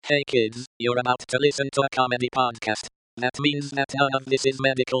Hey kids, you're about to listen to a comedy podcast. That means that none of this is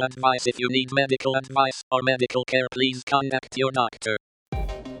medical advice. If you need medical advice or medical care, please contact your doctor.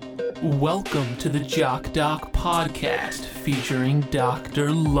 Welcome to the Jock Doc Podcast, featuring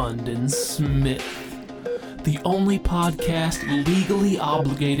Dr. London Smith, the only podcast legally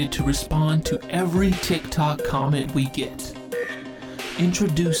obligated to respond to every TikTok comment we get.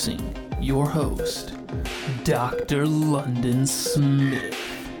 Introducing your host, Dr. London Smith.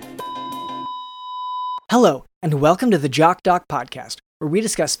 Hello, and welcome to the Jock Doc Podcast, where we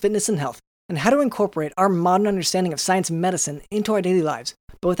discuss fitness and health, and how to incorporate our modern understanding of science and medicine into our daily lives,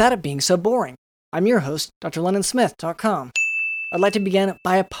 but without it being so boring. I'm your host, drlondonsmith.com. I'd like to begin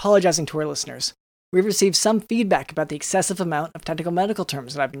by apologizing to our listeners. We've received some feedback about the excessive amount of technical medical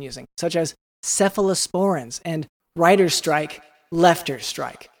terms that I've been using, such as cephalosporins and writer's strike, lefter's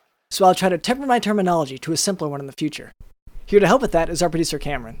strike. So I'll try to temper my terminology to a simpler one in the future. Here to help with that is our producer,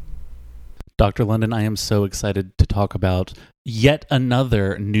 Cameron. Dr. London, I am so excited to talk about yet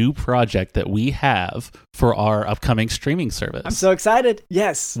another new project that we have for our upcoming streaming service. I'm so excited.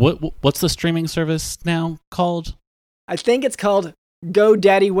 Yes. What's the streaming service now called? I think it's called Go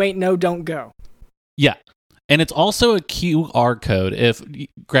Daddy Wait No Don't Go. Yeah. And it's also a QR code.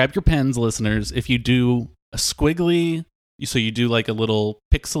 Grab your pens, listeners. If you do a squiggly, so you do like a little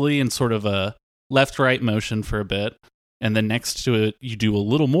pixely and sort of a left-right motion for a bit, and then next to it, you do a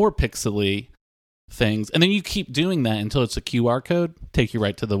little more pixely things. And then you keep doing that until it's a QR code, take you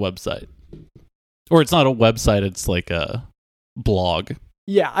right to the website. Or it's not a website, it's like a blog.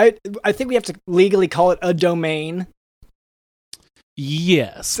 Yeah, I think we have to legally call it a domain.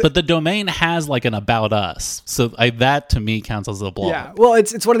 Yes, but the domain has like an about us. So that to me counts as a blog. Yeah, well,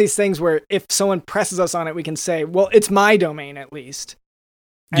 it's one of these things where if someone presses us on it, we can say, well, it's my domain at least.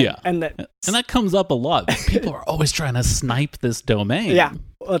 And that comes up a lot. People are always trying to snipe this domain. Yeah,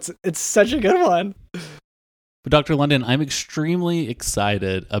 well, it's such a good one. But Dr. London, I'm extremely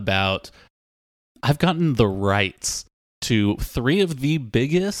excited about. I've gotten the rights to 3 of the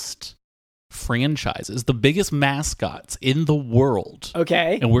biggest franchises, the biggest mascots in the world.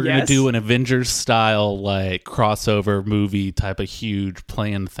 Okay, and we're gonna do an Avengers style like crossover movie type of huge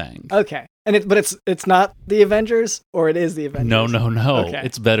plan thing. Okay. But it's not the Avengers, or it is the Avengers? No. Okay.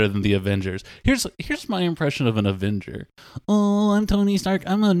 It's better than the Avengers. Here's my impression of an Avenger. Oh, I'm Tony Stark.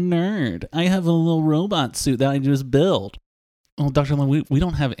 I'm a nerd. I have a little robot suit that I just built. Oh, Dr. Lin, we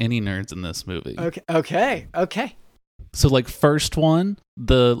don't have any nerds in this movie. Okay. So, like, first one,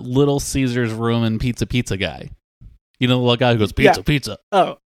 the Little Caesars Roman pizza guy. You know, the little guy who goes, pizza.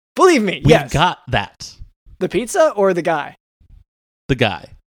 Oh, believe me, We've got that. The pizza or the guy? The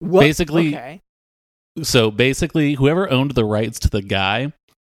guy. What? Basically, okay. So basically, whoever owned the rights to the guy,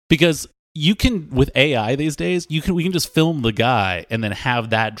 because you can, with AI these days, we can just film the guy and then have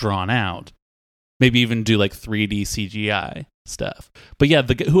that drawn out. Maybe even do like 3D CGI stuff. But yeah,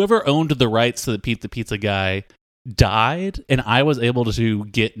 whoever owned the rights to the pizza guy died, and I was able to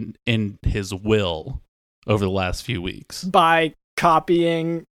get in his will over the last few weeks. By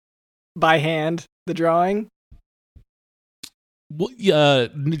copying by hand the drawing? Well,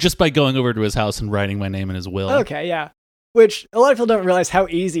 just by going over to his house and writing my name in his will. Okay, yeah. Which a lot of people don't realize how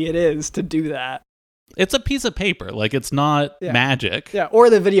easy it is to do that. It's a piece of paper. Like, it's not magic. Yeah, or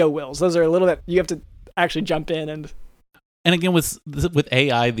the video wills. Those are a little bit, you have to actually jump in and again, with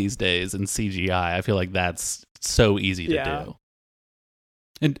AI these days and CGI, I feel like that's so easy to do.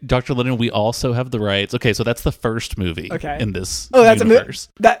 And Dr. Linden, we also have the rights. Okay, so that's the first movie in this universe.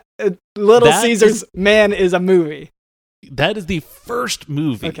 Little Caesars Man is a movie. That is the first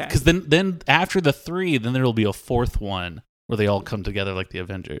movie. Okay. Because then after the 3, then there will be a 4th one where they all come together like the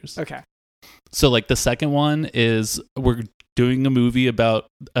Avengers. Okay. So like the second one is we're doing a movie about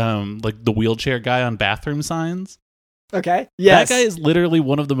like the wheelchair guy on bathroom signs. Okay. Yes. That guy is literally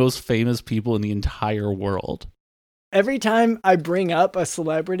one of the most famous people in the entire world. Every time I bring up a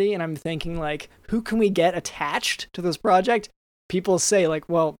celebrity and I'm thinking like, who can we get attached to this project? People say like,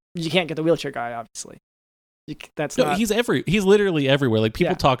 well, you can't get the wheelchair guy, obviously. He's literally everywhere. Like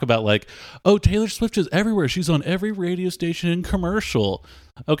people talk about like, oh, Taylor Swift is everywhere. She's on every radio station and commercial.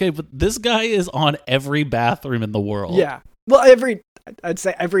 Okay, but this guy is on every bathroom in the world. Yeah. Well, I'd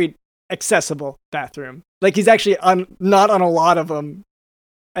say every accessible bathroom. Like he's actually not on a lot of them.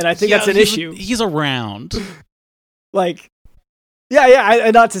 And I think that's an issue. He's around. Like,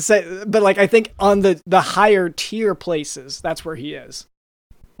 I not to say, but like I think on the higher tier places, that's where he is.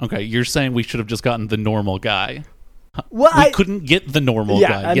 Okay, you're saying we should have just gotten the normal guy. Well, we couldn't get the normal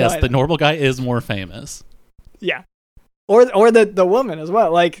guy. Yes, the normal guy is more famous. Yeah. Or the woman as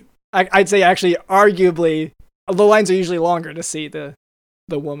well. Like, I'd say actually, arguably, the lines are usually longer to see the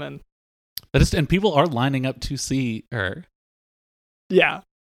the woman. And people are lining up to see her. Yeah.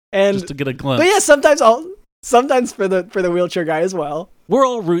 And just to get a glimpse. But yeah, sometimes for the wheelchair guy as well. We're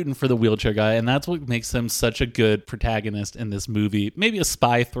all rooting for the wheelchair guy, and that's what makes him such a good protagonist in this movie. Maybe a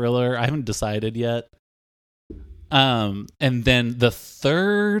spy thriller. I haven't decided yet. And then the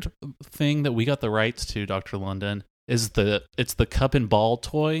third thing that we got the rights to, Dr. London, is it's the cup and ball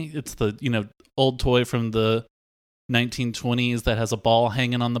toy. It's the, old toy from the 1920s that has a ball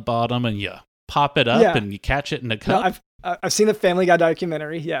hanging on the bottom, and you pop it up and you catch it in a cup. No, I've seen the Family Guy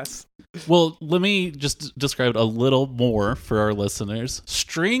documentary, yes. Well, let me just describe it a little more for our listeners.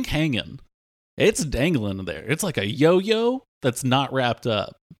 String hanging. It's dangling there. It's like a yo-yo that's not wrapped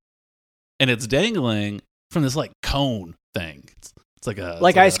up. And it's dangling from this like cone thing. It's like a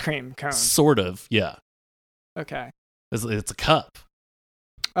ice cream cone. Sort of, yeah. Okay. It's a cup.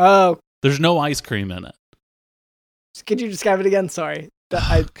 Oh. There's no ice cream in it. Could you describe it again? Sorry.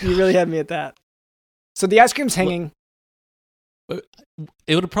 You really had me at that. So the ice cream's hanging.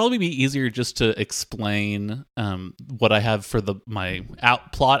 It would probably be easier just to explain what I have for my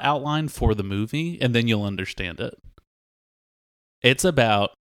plot outline for the movie, and then you'll understand it. It's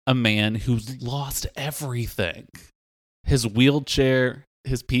about a man who's lost everything. His wheelchair,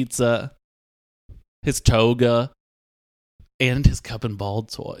 his pizza, his toga, and his cup and ball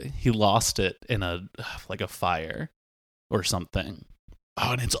toy. He lost it in a fire or something.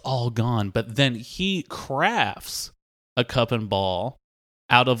 Oh, and it's all gone. But then he crafts a cup and ball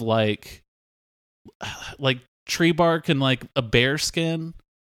out of like tree bark and like a bear skin.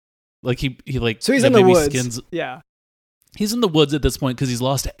 Like he so he's in the woods. Yeah. He's in the woods at this point because he's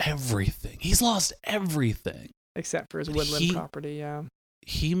lost everything. He's lost everything. Except for his woodland property, yeah.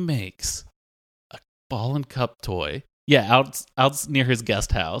 He makes a ball and cup toy. Yeah, out near his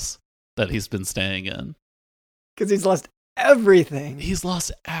guest house that he's been staying in. Because he's lost everything. He's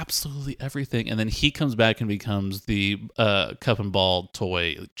lost absolutely everything. And then he comes back and becomes the cup and ball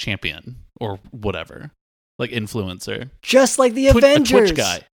toy champion or whatever. Like influencer. Just like the Avengers.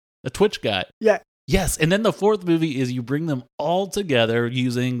 A Twitch guy. Yeah. Yes. And then the fourth movie is you bring them all together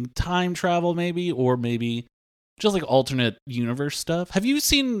using time travel maybe, or maybe just like alternate universe stuff. Have you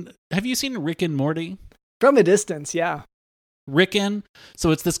seen Rick and Morty? From a distance, yeah. Rickon.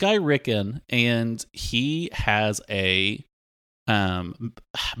 So it's this guy Rickon, and he has a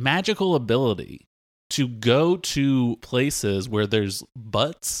magical ability to go to places where there's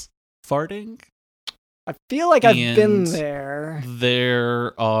butts farting. I feel like I've been there.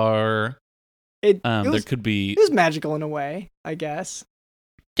 There are. There could be. It was magical in a way, I guess.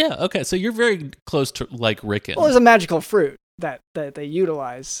 Yeah. Okay. So you're very close to like Rickon. Well, there's a magical fruit that they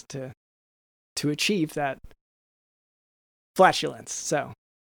utilize to achieve that flatulence. So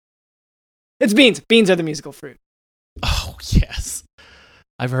it's beans. Beans are the musical fruit. Oh yes,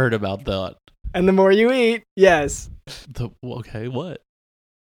 I've heard about that. And the more you eat, yes. Okay, what?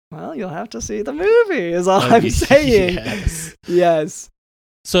 Well, you'll have to see the movie. Is all I'm saying. Yes.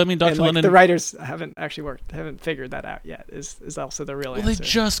 So I mean, Dr. Lennon, the writers haven't figured that out yet. Is also the real answer. They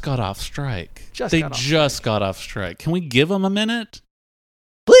just got off strike. Got off strike. Can we give them a minute?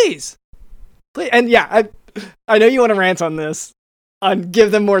 Please. And yeah, I know you want to rant on this, on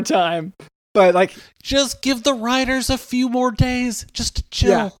give them more time, but like, just give the writers a few more days, just to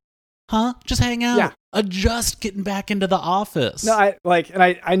chill, huh? Just hang out, adjust, getting back into the office. No,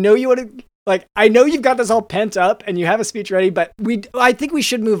 I know you want to. Like, I know you've got this all pent up and you have a speech ready, but I think we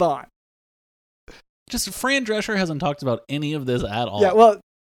should move on. Just Fran Drescher hasn't talked about any of this at all. Yeah, well,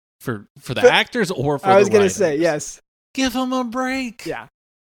 for the actors or for the writers. I was going to say, yes. Give them a break. Yeah.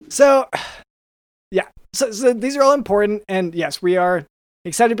 So, yeah. So these are all important, and yes, we are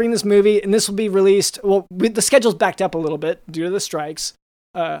excited to bring this movie, and this will be released. Well, the schedule's backed up a little bit due to the strikes.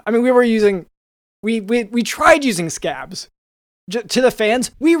 I mean, we tried using scabs. To the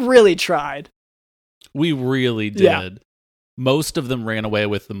fans, we really tried. We really did. Yeah. Most of them ran away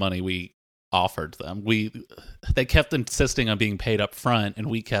with the money we offered them. They kept insisting on being paid up front, and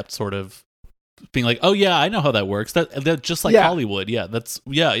we kept sort of being like, "Oh yeah, I know how that works. That just like Hollywood. Yeah, that's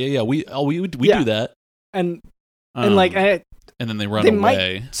yeah. We do that." And then they run away.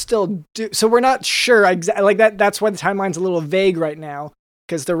 Might still do. So we're not sure exactly like that. That's why the timeline's a little vague right now,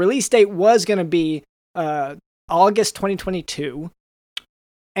 because the release date was going to be August 2022,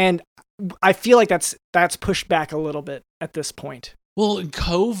 and I feel like that's pushed back a little bit at this point. Well,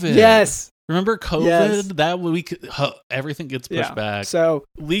 COVID. Yes. Remember COVID? Yes. That week, everything gets pushed back. So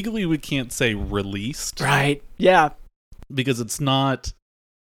legally, we can't say released, right? Yeah, because it's not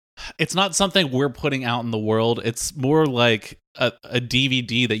something we're putting out in the world. It's more like a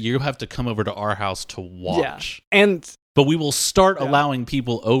DVD that you have to come over to our house to watch. Yeah. And But we will start allowing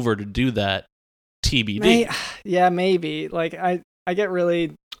people over to do that TBD. Maybe. Like, I'm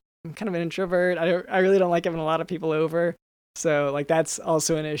kind of an introvert. I really don't like having a lot of people over. So, like, that's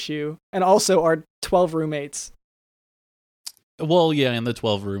also an issue. And also our 12 roommates. Well, yeah, and the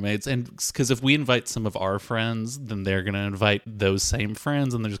 12 roommates. And because if we invite some of our friends, then they're going to invite those same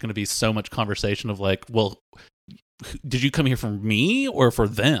friends. And there's going to be so much conversation of like, well, did you come here for me or for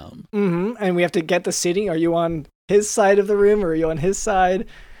them? Mm-hmm. And we have to get the seating. Are you on his side of the room or are you on his side?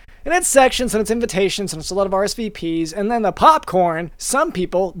 And it's sections and it's invitations and it's a lot of RSVPs. And then the popcorn. Some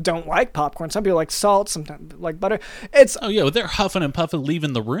people don't like popcorn. Some people like salt, sometimes like butter. They're huffing and puffing,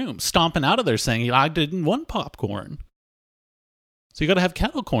 leaving the room, stomping out of there saying, I didn't want popcorn. So you got to have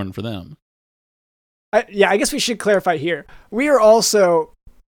kettle corn for them. I guess we should clarify here. We are also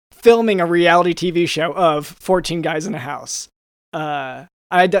filming a reality TV show of 14 Guys in a House. I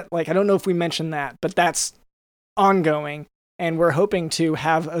don't know if we mentioned that, but that's ongoing. And we're hoping to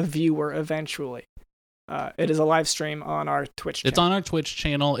have a viewer eventually. It is a live stream on our Twitch channel. It's on our Twitch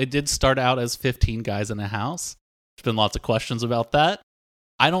channel. It did start out as 15 Guys in a House. There's been lots of questions about that.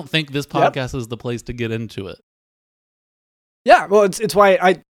 I don't think this podcast is the place to get into it. Yeah, well, it's why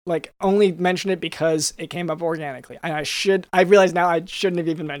I only mentioned it because it came up organically. And I realize now I shouldn't have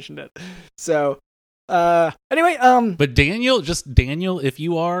even mentioned it. So, anyway, But Daniel, if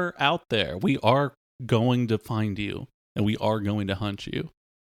you are out there, we are going to find you. And we are going to hunt you.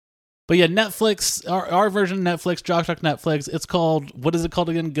 But yeah, Netflix, our version of Netflix, Jock Netflix, it's called, what is it called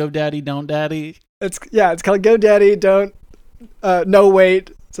again? Go Daddy, Don't Daddy? It's called Go Daddy, Don't, No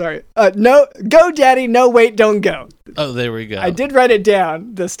Wait. Sorry. No, Go Daddy, No Wait, Don't Go. Oh, there we go. I did write it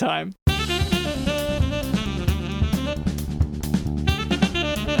down this time.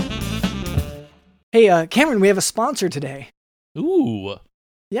 Hey, Cameron, we have a sponsor today. Ooh.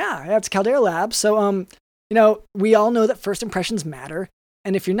 Yeah, it's Caldera Labs. So, we all know that first impressions matter.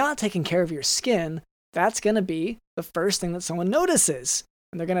 And if you're not taking care of your skin, that's going to be the first thing that someone notices.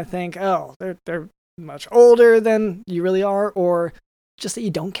 And they're going to think, oh, they're much older than you really are, or just that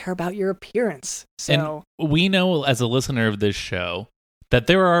you don't care about your appearance. So, and we know as a listener of this show that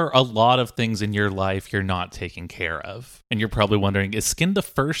there are a lot of things in your life you're not taking care of. And you're probably wondering, is skin the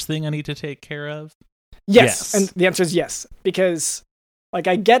first thing I need to take care of? Yes. And the answer is yes. Because, I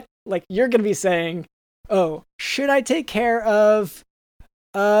get, you're going to be saying, oh, should I take care of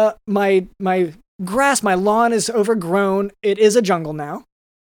my grass? My lawn is overgrown. It is a jungle now.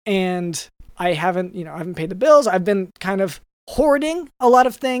 And I haven't paid the bills. I've been kind of hoarding a lot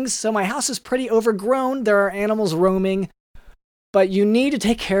of things. So my house is pretty overgrown. There are animals roaming. But you need to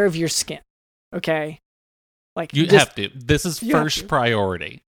take care of your skin. Okay? You have to. This is first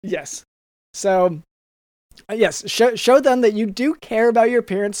priority. Yes. So, yes, show them that you do care about your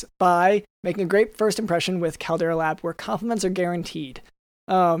appearance by making a great first impression with Caldera Lab, where compliments are guaranteed.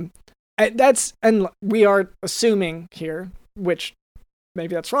 And we are assuming here, which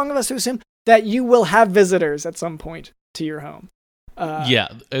maybe that's wrong of us to assume, that you will have visitors at some point to your home.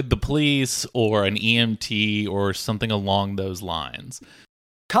 The police or an EMT or something along those lines.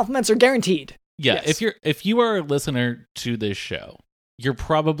 Compliments are guaranteed. Yeah, yes. if you are a listener to this show, you're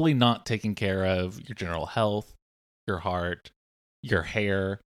probably not taking care of your general health, your heart, your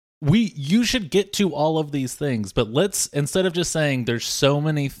hair. You should get to all of these things, but let's, instead of just saying there's so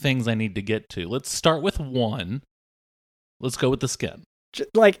many things I need to get to, let's start with one. Let's go with the skin.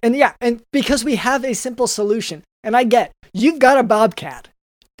 And because we have a simple solution, and I get, you've got a bobcat,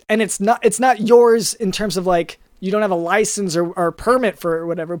 and it's not yours in terms of you don't have a license or permit for it or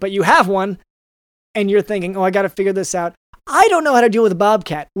whatever, but you have one, and you're thinking, oh, I got to figure this out. I don't know how to deal with a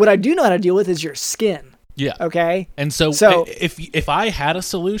bobcat. What I do know how to deal with is your skin. Yeah. Okay. And so if I had a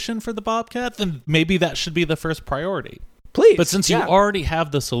solution for the bobcat, then maybe that should be the first priority. Please. But since you already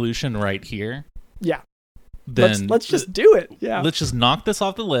have the solution right here. Yeah. Then let's just do it. Yeah. Let's just knock this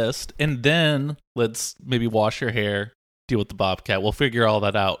off the list, and then let's maybe wash your hair, deal with the bobcat. We'll figure all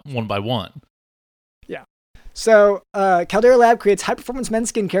that out one by one. Yeah. So Caldera Lab creates high-performance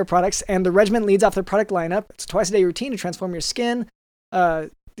men's skincare products, and the regimen leads off their product lineup. It's a twice-a-day routine to transform your skin. The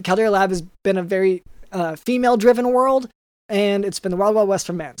Caldera Lab has been a very female-driven world, and it's been the Wild Wild West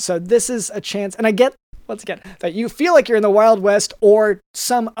for men. So this is a chance, and I get, once again, that you feel like you're in the Wild West or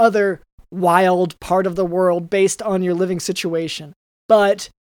some other wild part of the world based on your living situation. But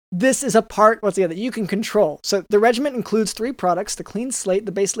this is a part, once again, that you can control. So the regimen includes 3 products: the Clean Slate,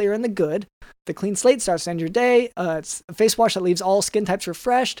 the Base Layer, and the Good. The Clean Slate starts to end your day. It's a face wash that leaves all skin types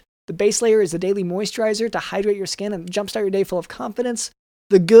refreshed. The Base Layer is a daily moisturizer to hydrate your skin and jumpstart your day full of confidence.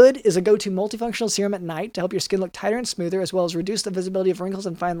 The Good is a go-to multifunctional serum at night to help your skin look tighter and smoother, as well as reduce the visibility of wrinkles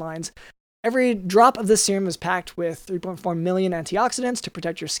and fine lines. Every drop of this serum is packed with 3.4 million antioxidants to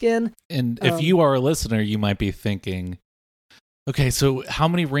protect your skin. And if you are a listener, you might be thinking, okay, so how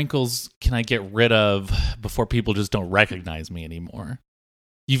many wrinkles can I get rid of before people just don't recognize me anymore?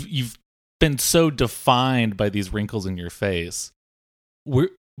 You've been so defined by these wrinkles in your face.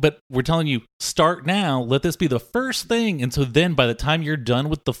 But we're telling you, start now. Let this be the first thing. And so then by the time you're done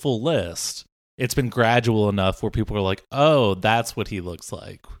with the full list, it's been gradual enough where people are like, oh, that's what he looks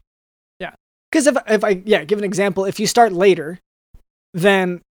like. Yeah. Because if I give an example, if you start later,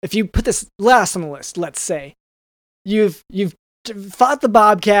 then if you put this last on the list, let's say, you've fought the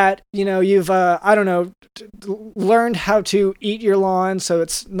bobcat, you've, learned how to eat your lawn so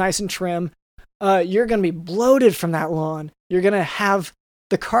it's nice and trim. You're going to be bloated from that lawn. You're going to have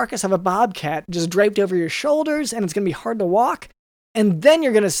the carcass of a bobcat just draped over your shoulders, and it's going to be hard to walk. And then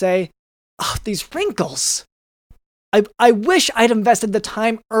you're going to say, oh, these wrinkles. I wish I'd invested the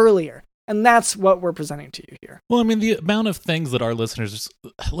time earlier. And that's what we're presenting to you here. Well, I mean, the amount of things that our listeners,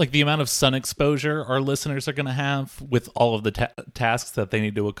 like the amount of sun exposure our listeners are going to have with all of the tasks that they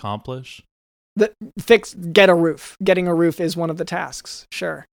need to accomplish. Get a roof. Getting a roof is one of the tasks.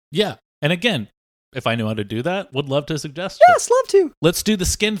 Sure. Yeah. And again, if I knew how to do that, would love to suggest Yes, love to. Let's do the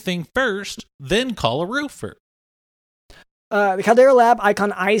skin thing first, then call a roofer. The Caldera Lab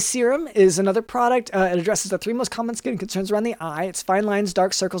Icon Eye Serum is another product. It addresses the 3 most common skin concerns around the eye. It's fine lines,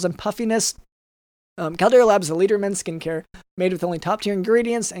 dark circles, and puffiness. Caldera Lab is a leader in men's skincare, made with only top-tier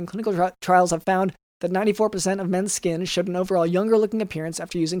ingredients, and clinical trials have found that 94% of men's skin showed an overall younger-looking appearance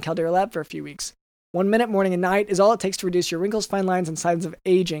after using Caldera Lab for a few weeks. 1 minute, morning and night, is all it takes to reduce your wrinkles, fine lines, and signs of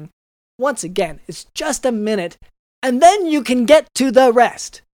aging. Once again, it's just a minute, and then you can get to the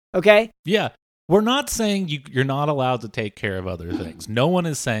rest, okay? Yeah, we're not saying you're not allowed to take care of other things. No one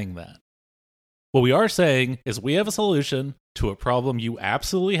is saying that. What we are saying is we have a solution to a problem you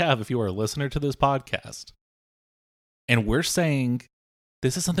absolutely have if you are a listener to this podcast. And we're saying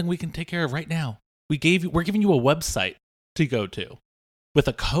this is something we can take care of right now. We're giving you a website to go to with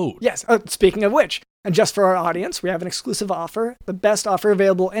a code. Yes, speaking of which, and just for our audience, we have an exclusive offer, the best offer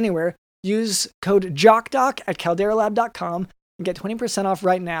available anywhere. Use code JOCKDOC at calderalab.com and get 20% off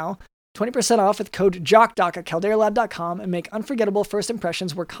right now. 20% off with code JOCKDOC at calderalab.com and make unforgettable first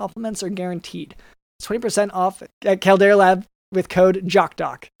impressions where compliments are guaranteed. It's 20% off at Caldera Lab with code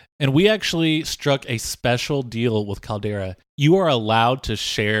JOCKDOC. And we actually struck a special deal with Caldera. You are allowed to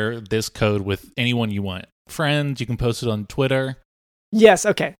share this code with anyone you want. Friends, you can post it on Twitter. Yes,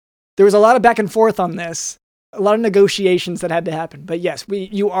 okay. There was a lot of back and forth on this. A lot of negotiations that had to happen. But yes,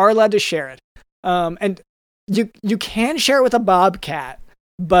 you are allowed to share it. And you can share it with a bobcat,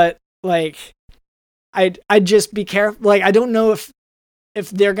 but like I'd just be careful. Like I don't know if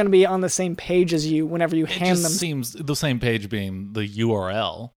they're going to be on the same page as you whenever you hand them. It seems the same page being the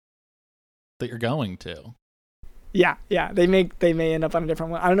URL that you're going to. Yeah. They may end up on a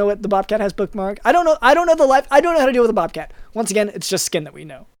different one. I don't know what the bobcat has bookmarked. I don't know how to deal with a bobcat. Once again, it's just skin that we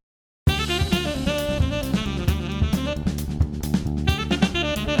know.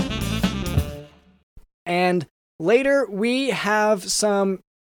 And later we have some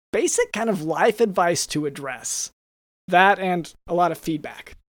basic kind of life advice to address. That and a lot of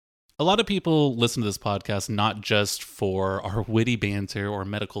feedback. A lot of people listen to this podcast not just for our witty banter or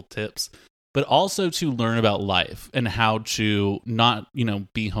medical tips, but also to learn about life and how to not,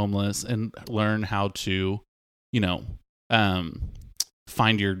 be homeless and learn how to,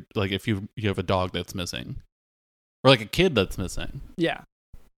 find your, like if you have a dog that's missing or like a kid that's missing. Yeah.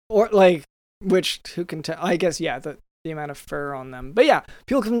 Or like, who can tell? I guess, yeah, the amount of fur on them. But yeah,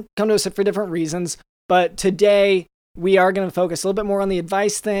 people can come to us for different reasons. But today we are going to focus a little bit more on the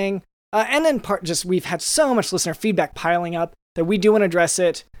advice thing. And in part, just we've had so much listener feedback piling up that we do want to address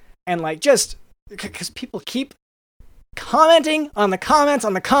it. And like, just because people keep commenting on the comments,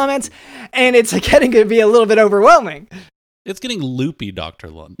 and it's getting to be a little bit overwhelming. It's getting loopy, Dr.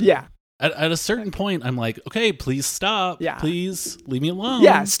 London. Yeah. At a certain point, I'm like, okay, please stop. Yeah. Please leave me alone.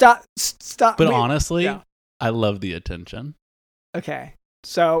 Yeah, stop. But honestly, yeah. I love the attention. Okay.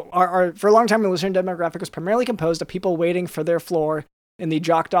 So our for a long time, the listener demographic was primarily composed of people waiting for their floor in the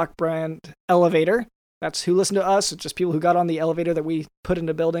JockDoc brand elevator. That's who listened to us. It's just people who got on the elevator that we put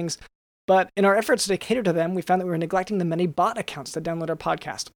into buildings. But in our efforts to cater to them, we found that we were neglecting the many bot accounts that download our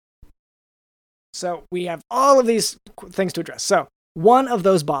podcast. So we have all of these things to address. So one of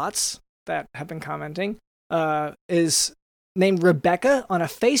those bots that have been commenting is named Rebecca on a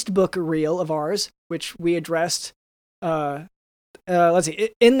Facebook reel of ours, which we addressed. Let's see.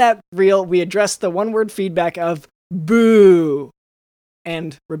 In that reel, we addressed the one-word feedback of boo.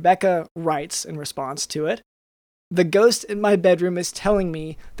 And Rebecca writes in response to it, the ghost in my bedroom is telling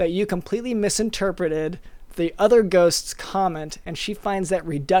me that you completely misinterpreted the other ghost's comment, and she finds that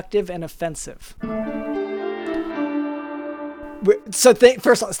reductive and offensive. So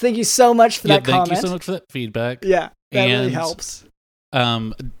first of all, thank you so much for that comment. Thank you so much for that feedback. Yeah, that really helps.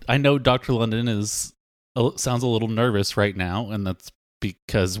 I know Dr. London sounds a little nervous right now, and that's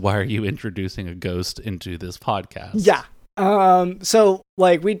because why are you introducing a ghost into this podcast? Yeah. So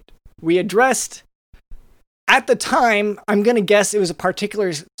like we addressed at the time, I'm going to guess it was a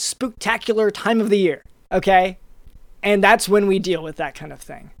particular spooktacular time of the year. Okay. And that's when we deal with that kind of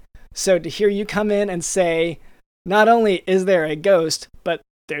thing. So to hear you come in and say, not only is there a ghost, but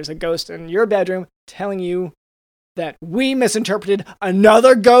there's a ghost in your bedroom telling you that we misinterpreted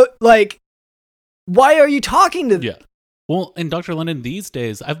another ghost. Like, why are you talking to them? Yeah. Well, in Dr. London, these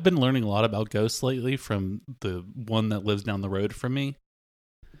days, I've been learning a lot about ghosts lately from the one that lives down the road from me.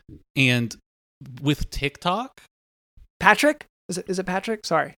 And with TikTok... Patrick? Is it Patrick?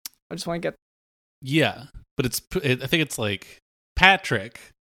 Sorry. I just want to get... Yeah. But I think it's like Patrick.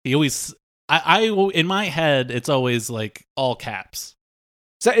 He always... I in my head, it's always like all caps.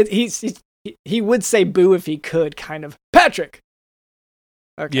 So he would say boo if he could, kind of. Patrick!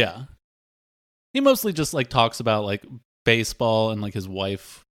 Okay. Yeah. He mostly just like talks about like baseball and like his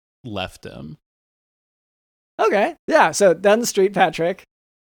wife left him. Okay. Yeah. So down the street, Patrick.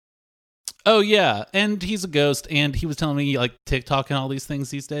 Oh yeah. And he's a ghost. And he was telling me like TikTok and all these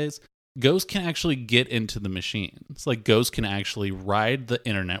things these days. Ghosts can actually get into the machines. Like ghosts can actually ride the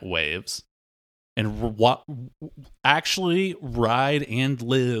internet waves and actually ride and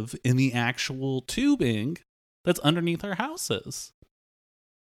live in the actual tubing that's underneath our houses.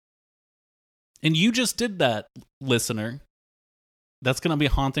 And you just did that, listener. That's going to be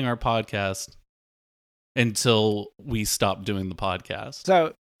haunting our podcast until we stop doing the podcast.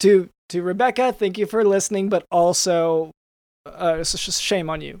 So to Rebecca, thank you for listening, but also shame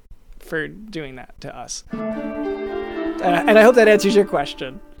on you for doing that to us. And I hope that answers your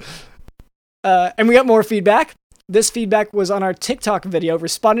question. And we got more feedback. This feedback was on our TikTok video,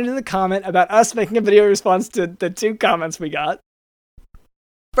 responding to the comment about us making a video response to the 2 comments we got.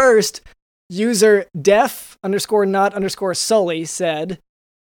 First, user def_not_sully said,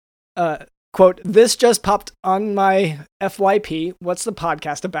 quote, "This just popped on my FYP. What's the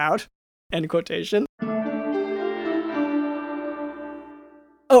podcast about?" End quotation.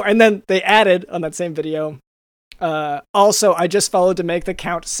 Oh, and then they added on that same video, also, I just followed to make the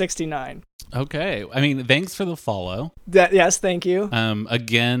count 69. Okay. I mean, thanks for the follow. Yes, thank you.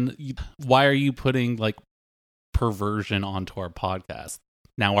 Again, why are you putting like perversion onto our podcast?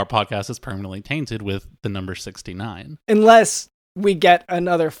 Now our podcast is permanently tainted with the number 69. Unless we get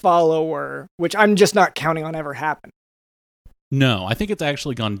another follower, which I'm just not counting on ever happen. No, I think it's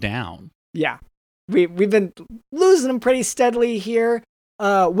actually gone down. Yeah. We've been losing them pretty steadily here,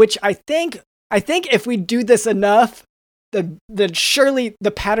 which I think if we do this enough, then surely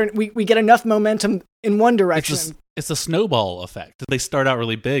the pattern, we get enough momentum in one direction. It's a snowball effect. They start out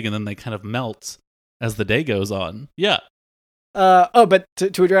really big and then they kind of melt as the day goes on. Yeah. But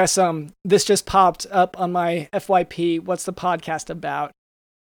to address this just popped up on my FYP. What's the podcast about?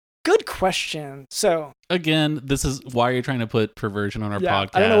 Good question. So again, this is why you're trying to put perversion on our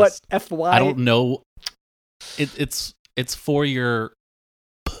podcast. I don't know what FY. I don't know. It's for your.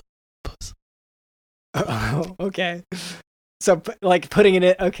 Oh, okay. So like putting it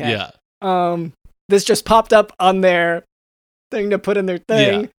in. Okay. Yeah. This just popped up on their thing to put in their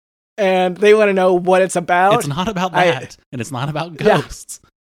thing. Yeah. And they want to know what it's about. It's not about that. And it's not about ghosts.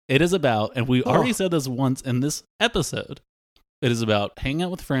 Yeah. It is about, and we already said this once in this episode, it is about hanging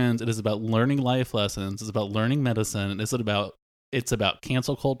out with friends. It is about learning life lessons. It's about learning medicine. It's about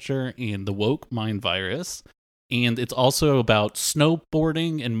cancel culture and the woke mind virus. And it's also about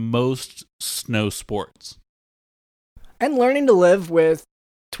snowboarding and most snow sports. And learning to live with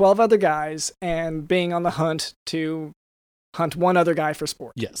 12 other guys and being on the hunt to hunt one other guy for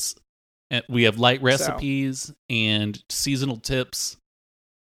sport. Yes. And we have light recipes and seasonal tips,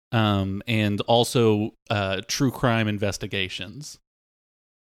 and also true crime investigations.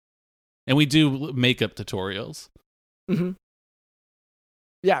 And we do makeup tutorials. Mm-hmm.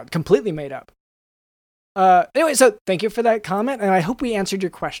 Yeah, completely made up. Anyway, so thank you for that comment, and I hope we answered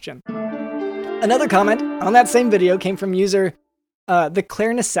your question. Another comment on that same video came from user The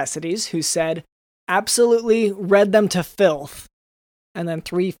Claire Necessities, who said, "Absolutely read them to filth," and then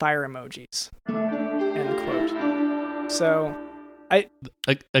 3 fire emojis. End quote. So, I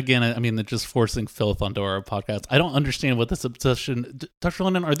mean, they're just forcing filth onto our podcast. I don't understand what this obsession... Dr.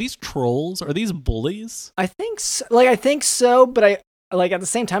 London, are these trolls? Are these bullies? I think so, but I at the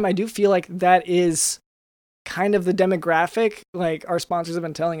same time, I do feel like that is kind of the demographic. Like, our sponsors have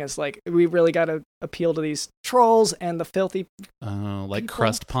been telling us, like, we really got to appeal to these trolls and the filthy like people.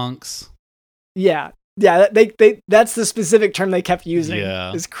 crust punks. Yeah, that's the specific term they kept using.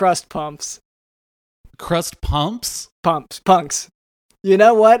 Yeah. Is crust pumps. Crust pumps? Punks. You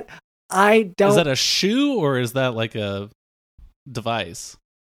know what? I don't. Is that a shoe or is that like a device?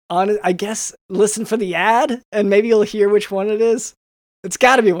 I guess listen for the ad and maybe you'll hear which one it is. It's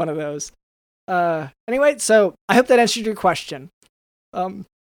got to be one of those. Anyway, so I hope that answered your question.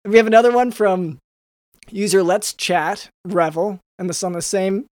 We have another one from user Let's Chat Revel, and this is on the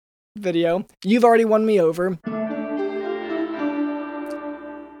same video. You've already won me over.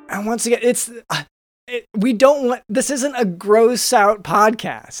 And once again, we don't want, this isn't a gross out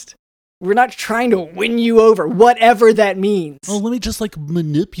podcast. We're not trying to win you over, whatever that means. Oh, let me just like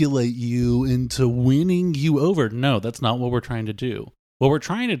manipulate you into winning you over. No, that's not what we're trying to do. What we're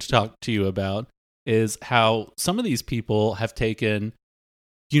trying to talk to you about is how some of these people have taken,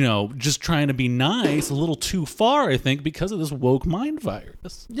 just trying to be nice a little too far, I think, because of this woke mind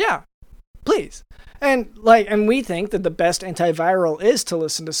virus. Yeah, please. And we think that the best antiviral is to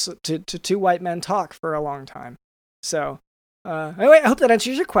listen to two white men talk for a long time. So, anyway, I hope that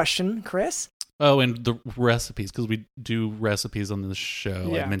answers your question, Chris. Oh, and the recipes, because we do recipes on this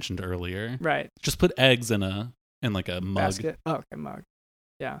show, Yeah. I mentioned earlier. Right. Just put eggs in like a mug. Basket. Oh, okay, mug.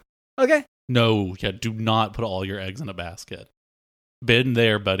 Yeah. Okay. No, do not put all your eggs in a basket. Been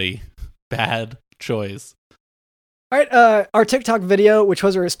there, buddy. Bad choice. All right, our TikTok video, which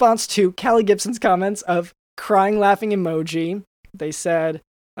was a response to Callie Gibson's comments of crying laughing emoji. They said,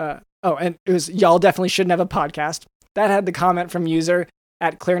 and it was, y'all definitely shouldn't have a podcast. That had the comment from user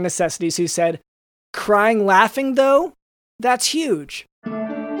at Clear Necessities who said, crying laughing though, that's huge.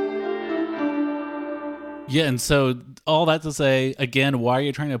 Yeah, and so all that to say, again, why are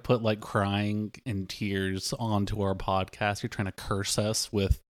you trying to put like crying and tears onto our podcast? You're trying to curse us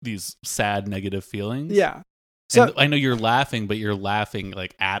with these sad, negative feelings. Yeah. So and I know you're laughing, but you're laughing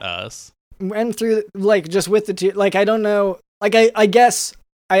like at us. And through like just with the tears, like I don't know, like I guess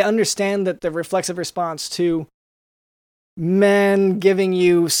I understand that the reflexive response to men giving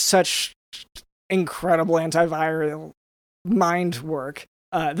you such incredible antiviral mind work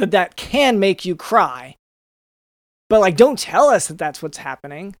that can make you cry. But like, don't tell us that that's what's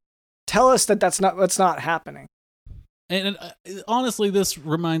happening. Tell us that that's not what's not happening. And honestly, this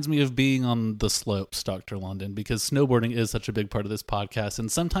reminds me of being on the slopes, Dr. London, because snowboarding is such a big part of this podcast. And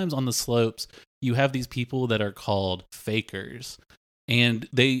sometimes on the slopes, you have these people that are called fakers. And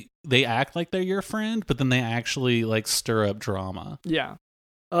they act like they're your friend, but then they actually like stir up drama. Yeah.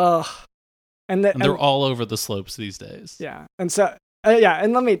 Ugh. And they're all over the slopes these days. Yeah. And so,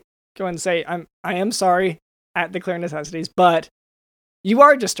 and let me go and say, I am sorry at Declare Necessities, but you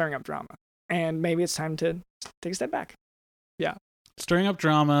are just stirring up drama. And maybe it's time to take a step back. Yeah. Stirring up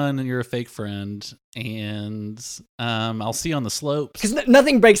drama, and you're a fake friend, and I'll see you on the slopes. Because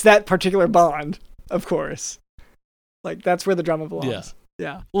nothing breaks that particular bond, of course. Like, that's where the drama belongs.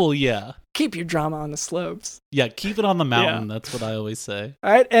 Yeah. Well, yeah. Keep your drama on the slopes. Yeah, keep it on the mountain. Yeah. That's what I always say.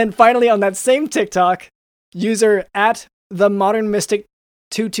 All right, and finally on that same TikTok, user at the Modern Mystic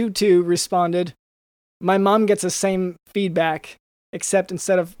 222 responded, "My mom gets the same feedback, except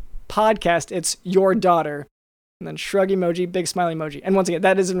instead of podcast, it's your daughter." And then shrug emoji, big smile emoji. And once again,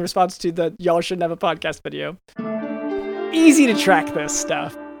 that is in response to the y'all shouldn't have a podcast video. Easy to track this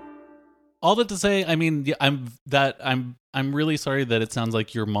stuff. All that to say, I mean, yeah, I'm really sorry that it sounds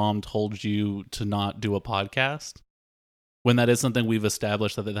like your mom told you to not do a podcast, when that is something we've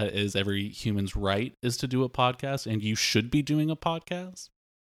established that is every human's right, is to do a podcast, and you should be doing a podcast.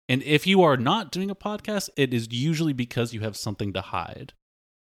 And if you are not doing a podcast, it is usually because you have something to hide.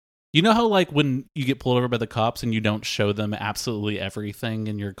 You know how like when you get pulled over by the cops and you don't show them absolutely everything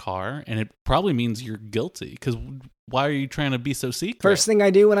in your car, and it probably means you're guilty, because why are you trying to be so secret? First thing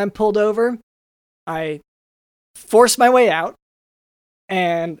I do when I'm pulled over, I force my way out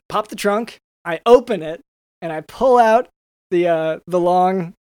and pop the trunk. I open it and I pull out the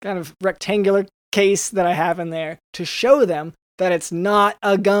long kind of rectangular case that I have in there to show them that it's not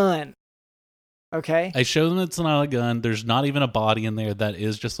a gun. Okay? I show them it's not a gun. There's not even a body in there. That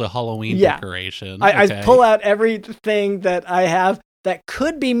is just a Halloween decoration. I pull out everything that I have that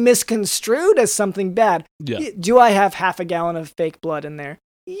could be misconstrued as something bad. Yeah. Do I have half a gallon of fake blood in there?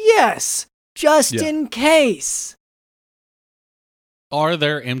 Yes, just in case. Are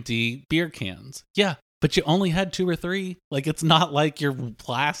there empty beer cans? Yeah, but you only had 2 or 3. Like, it's not like you're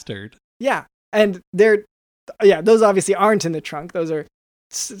plastered. Yeah, and those obviously aren't in the trunk. Those are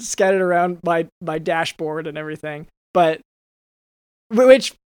scattered around my dashboard and everything. But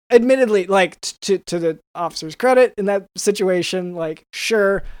which admittedly, like to the officer's credit in that situation, like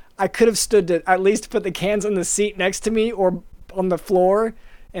sure, I could have stood to at least put the cans on the seat next to me or on the floor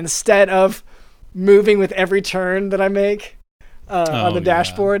instead of moving with every turn that I make on the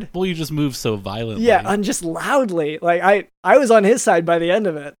dashboard. Well, you just move so violently. Yeah, and just loudly. Like I was on his side by the end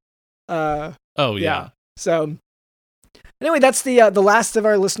of it. So anyway, that's the last of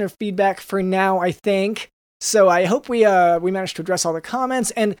our listener feedback for now, I think. So I hope we managed to address all the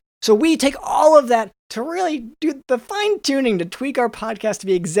comments, and so we take all of that to really do the fine tuning to tweak our podcast to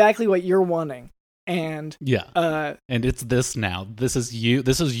be exactly what you're wanting. And and it's this now. This is you.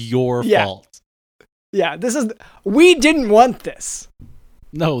 This is your fault. Yeah, we didn't want this.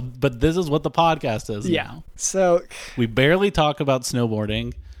 No, but this is what the podcast is now. So we barely talk about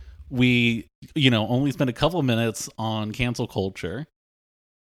snowboarding. We, only spend a couple of minutes on cancel culture.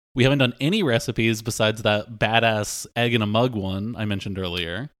 We haven't done any recipes besides that badass egg in a mug one I mentioned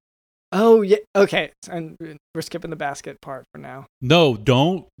earlier. Oh, yeah. Okay. And we're skipping the basket part for now. No,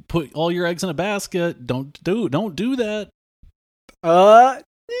 don't put all your eggs in a basket. Don't do that.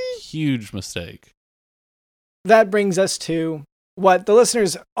 Huge mistake. That brings us to what the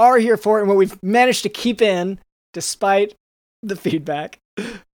listeners are here for and what we've managed to keep in despite the feedback.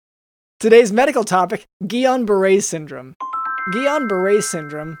 Today's medical topic, Guillain-Barré syndrome. Guillain-Barré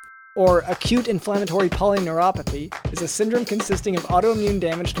syndrome, or acute inflammatory polyneuropathy, is a syndrome consisting of autoimmune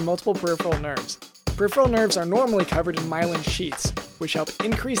damage to multiple peripheral nerves. Peripheral nerves are normally covered in myelin sheaths, which help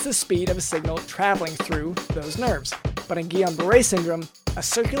increase the speed of a signal traveling through those nerves. But in Guillain-Barré syndrome, a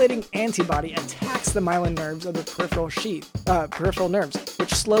circulating antibody attacks the myelin nerves of the peripheral nerves,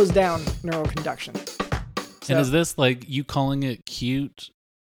 which slows down neural conduction. And is this like you calling it cute?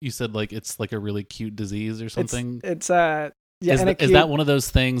 You said like it's like a really cute disease or something? Is that one of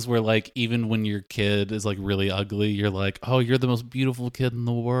those things where like even when your kid is like really ugly, you're like, oh, you're the most beautiful kid in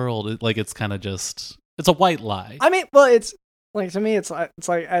the world? It's kind of just, it's a white lie. I mean, well, it's like, to me, it's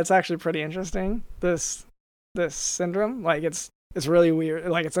actually pretty interesting, this syndrome. Like it's really weird.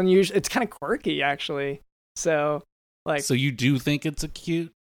 Like it's unusual. It's kind of quirky actually. So you do think it's a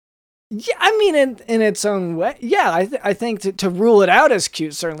cute? Yeah, I mean, in its own way. Yeah, I think to rule it out as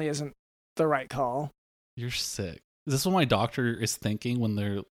cute certainly isn't the right call. You're sick. Is this what my doctor is thinking when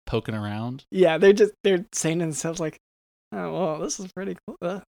they're poking around? Yeah, they're saying to themselves like, oh, well, this is pretty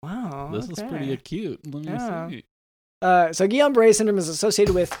cool. Wow. This is pretty acute. Let me see. So Guillain-Barré syndrome is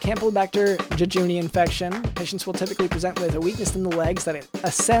associated with Campylobacter jejuni infection. Patients will typically present with a weakness in the legs that it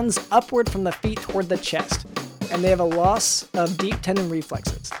ascends upward from the feet toward the chest, and they have a loss of deep tendon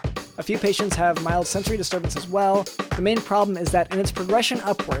reflexes. A few patients have mild sensory disturbance as well. The main problem is that in its progression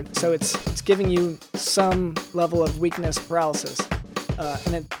upward, so it's giving you some level of weakness, paralysis,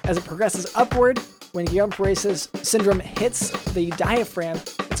 as it progresses upward, when Guillain-Barré syndrome hits the diaphragm,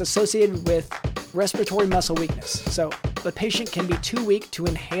 it's associated with respiratory muscle weakness. So the patient can be too weak to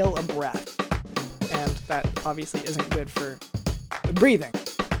inhale a breath, and that obviously isn't good for breathing.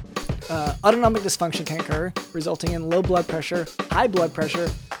 Autonomic dysfunction can occur, resulting in low blood pressure, high blood pressure,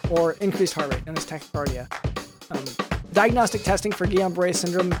 or increased heart rate, known as tachycardia. Diagnostic testing for Guillain-Barré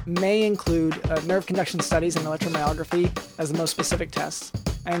syndrome may include nerve conduction studies and electromyography as the most specific tests,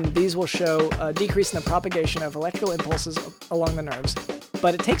 and these will show a decrease in the propagation of electrical impulses along the nerves.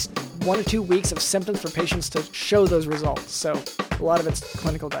 But it takes 1 or 2 weeks of symptoms for patients to show those results, so a lot of it's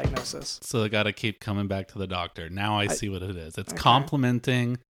clinical diagnosis. So they got to keep coming back to the doctor. Now I see what it is. It's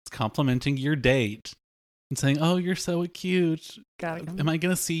complimenting your date and saying, oh, you're so cute. Am I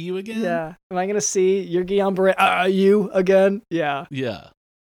going to see you again? Yeah. Am I going to see your Guillain-Barré, you again? Yeah. Yeah.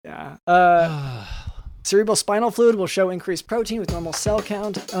 Yeah. Cerebral spinal fluid will show increased protein with normal cell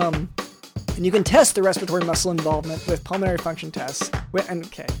count. And you can test the respiratory muscle involvement with pulmonary function tests.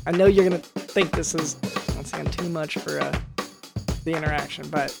 Okay, I know you're going to think this is, I'm saying too much for the interaction,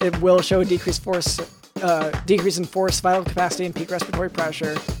 but it will show a decrease in force, vital capacity, and peak respiratory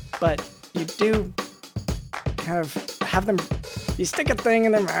pressure. But you do kind of have them, you stick a thing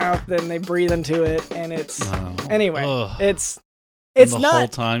in their mouth, then they breathe into it, and it's, anyway, it's the not. The whole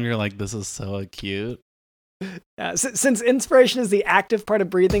time you're like, this is so acute. Yeah, since inspiration is the active part of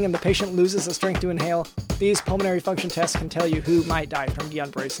breathing and the patient loses the strength to inhale, these pulmonary function tests can tell you who might die from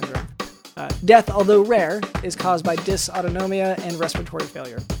Guillain-Barré syndrome. Death, although rare, is caused by dysautonomia and respiratory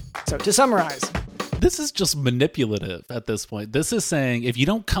failure. So to summarize, this is just manipulative at this point. This is saying, if you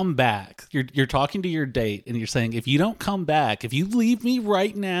don't come back, you're talking to your date and you're saying, if you don't come back, if you leave me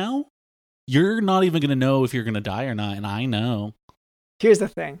right now, you're not even going to know if you're going to die or not. And I know. Here's the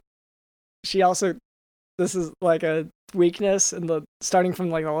thing. This is like a weakness starting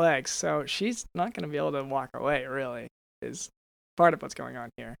from like the legs. So she's not going to be able to walk away, really, as part of what's going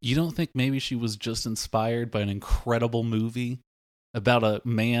on here. You don't think maybe she was just inspired by an incredible movie about a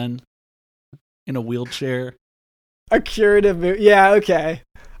man in a wheelchair? A curative movie. Yeah, okay.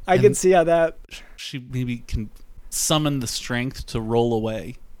 I can see how that... She maybe can summon the strength to roll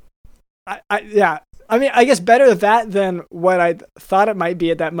away. Yeah. I mean, I guess better that than what I thought it might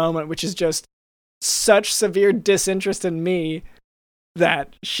be at that moment, which is just such severe disinterest in me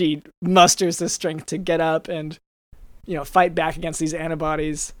that she musters the strength to get up and, fight back against these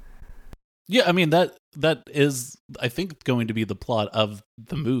antibodies. Yeah, I mean, that is, I think, going to be the plot of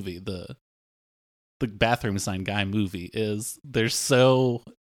the movie. The bathroom sign guy movie is they're so,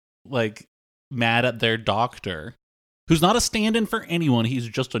 mad at their doctor, who's not a stand-in for anyone. He's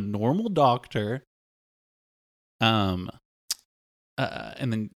just a normal doctor. And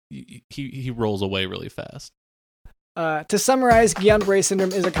then he rolls away really fast. To summarize, Guillain-Barré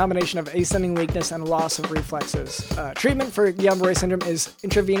syndrome is a combination of ascending weakness and loss of reflexes. Treatment for Guillain-Barré syndrome is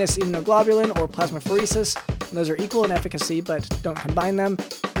intravenous immunoglobulin or plasmapheresis. Those are equal in efficacy, but don't combine them.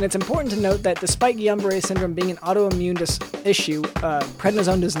 And it's important to note that despite Guillain-Barré syndrome being an autoimmune issue,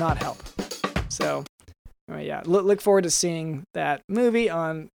 prednisone does not help. So, yeah, look forward to seeing that movie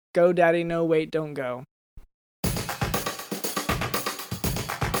on Go Daddy, No Wait, Don't Go.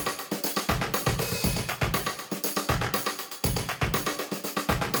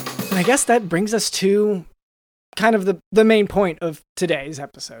 And I guess that brings us to kind of the main point of today's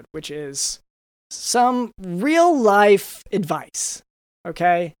episode, which is some real life advice.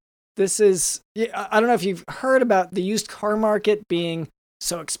 Okay? This is, I don't know if you've heard about the used car market being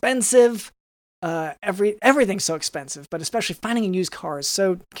so expensive. Everything's so expensive, but especially finding a used car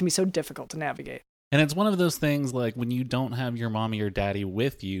can be so difficult to navigate. And it's one of those things like when you don't have your mommy or daddy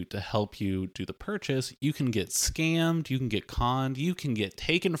with you to help you do the purchase, you can get scammed, you can get conned, you can get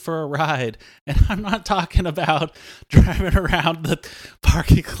taken for a ride. And I'm not talking about driving around the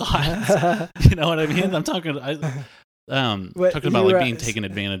parking lot. You know what I mean? I'm talking about being taken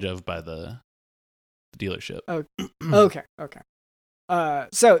advantage of by the dealership. Oh, okay.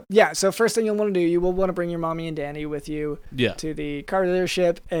 So first thing you'll want to do, you will want to bring your mommy and daddy with you to the car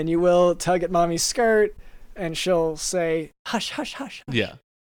dealership, and you will tug at mommy's skirt, and she'll say, hush, hush, hush. Yeah.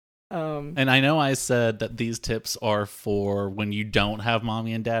 And I know I said that these tips are for when you don't have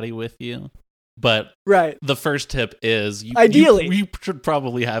mommy and daddy with you, but right. The first tip is ideally you should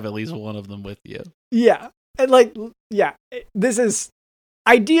probably have at least one of them with you. Yeah. And this is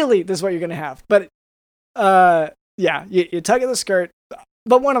ideally this is what you're going to have, but you tug at the skirt.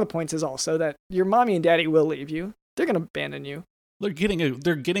 But one of the points is also that your mommy and daddy will leave you. They're going to abandon you. They're getting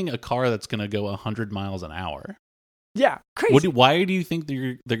a car that's going to go 100 miles an hour. Yeah, crazy. Why do you think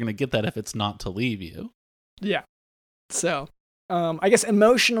they're going to get that if it's not to leave you? Yeah. So, I guess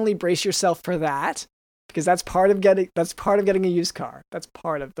emotionally brace yourself for that, because that's part of getting a used car. That's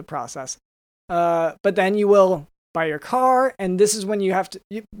part of the process. But then you will buy your car, and this is when you have to.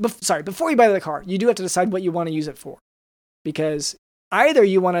 Before you buy the car, you do have to decide what you want to use it for, because either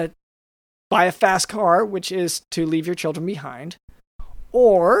you want to buy a fast car, which is to leave your children behind,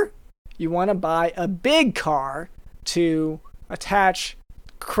 or you want to buy a big car to attach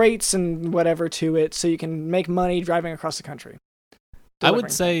crates and whatever to it so you can make money driving across the country. I would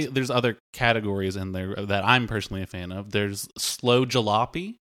say there's other categories in there that I'm personally a fan of. There's slow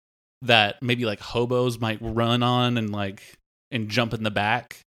jalopy that maybe like hobos might run on and jump in the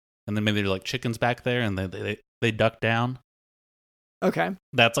back, and then maybe there's like chickens back there and they duck down. Okay.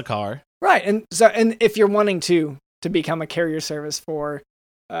 That's a car. Right. And if you're wanting to become a carrier service for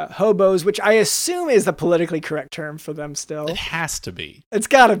hobos, which I assume is the politically correct term for them still. It has to be. It's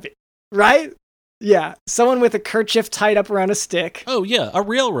gotta be. Right? Yeah. Someone with a kerchief tied up around a stick. Oh yeah, a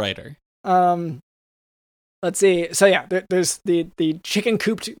rail rider. Let's see. So yeah, there's the chicken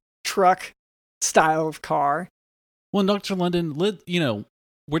cooped truck style of car. Well, Dr. London,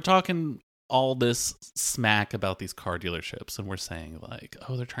 we're talking all this smack about these car dealerships, and we're saying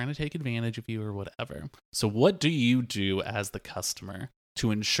they're trying to take advantage of you or whatever. So what do you do as the customer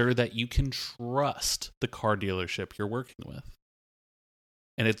to ensure that you can trust the car dealership you're working with?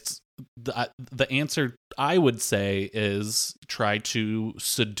 And it's the answer I would say is try to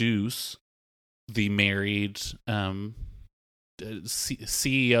seduce the married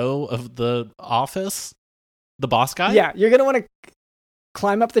CEO of the office, the boss guy. Yeah, you're gonna want to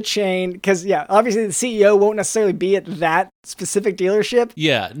climb up the chain, because obviously the CEO won't necessarily be at that specific dealership.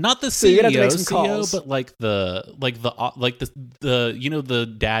 Yeah, not the CEO, so you're gonna have to make some calls. But the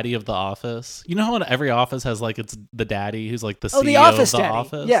the daddy of the office. You know how in every office has it's the daddy who's like the CEO the office of the daddy.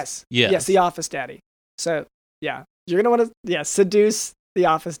 office? Yes, the office daddy. So yeah, you're gonna want to seduce the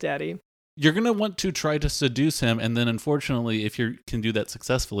office daddy. you're going to want to try to seduce him. And then unfortunately, if you can do that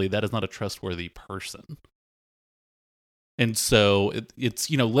successfully, that is not a trustworthy person. And so it's,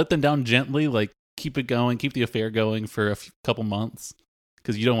 let them down gently, like keep it going, keep the affair going for a couple months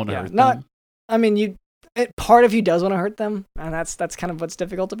because you don't want to hurt them. I mean, part of you does want to hurt them. And that's kind of what's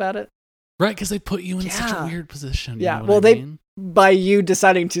difficult about it. Right. Because they put you in such a weird position. Yeah. You know what I mean? By you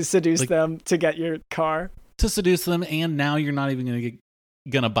deciding to seduce them to get your car. To seduce them. And now you're not even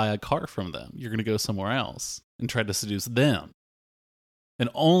going to buy a car from them. You're going to go somewhere else and try to seduce them. And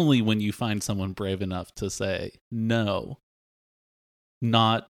only when you find someone brave enough to say, no,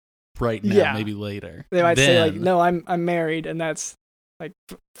 not right now, maybe later. They might say like, no, I'm married. And that's like,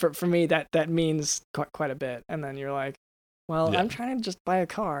 for me, that means quite a bit. And then you're like, well, I'm trying to just buy a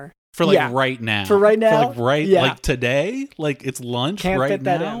car. For like right now. For right now? For like like today? Like it's lunch Can't right fit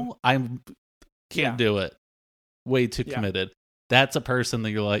that now? I can't do it. Way too committed. That's a person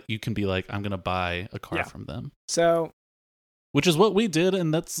that you can be like, I'm going to buy a car from them. So. Which is what we did,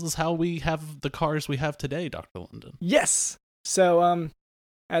 and that's how we have the cars we have today, Dr. London. Yes. So,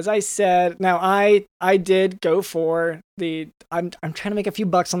 as I said, now I did go for I'm trying to make a few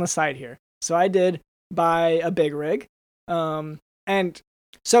bucks on the side here. So I did buy a big rig. And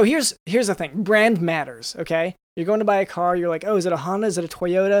so here's the thing. Brand matters, okay? You're going to buy a car, you're like, oh, is it a Honda? Is it a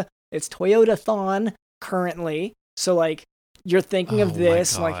Toyota? It's Toyota-thon currently. So, like, you're thinking of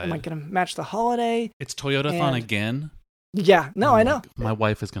this, like, am I going to match the holiday? It's Toyota-thon again? Yeah, no, I know. My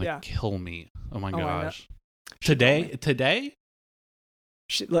wife is going to kill me. Oh my gosh. Today?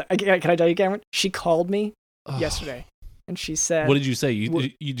 Can I tell you, Cameron? She called me yesterday, and she said... What did you say?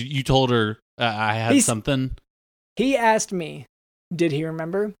 You told her I had something? He asked me, did he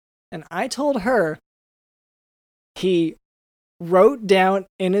remember? And I told her he wrote down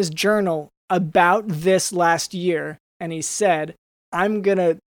in his journal about this last year, and he said,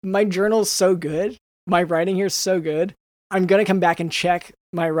 my journal's so good, my writing here is so good, I'm going to come back and check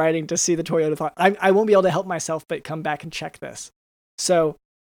my writing to see the Toyota-thon. I won't be able to help myself, but come back and check this. So,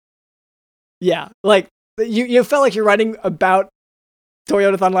 yeah, like, you felt like your writing about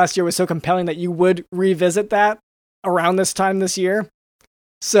Toyota-thon last year was so compelling that you would revisit that around this time this year.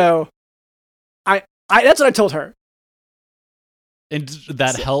 So, I that's what I told her. And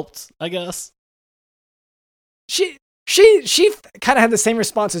that helped, I guess? She kind of had the same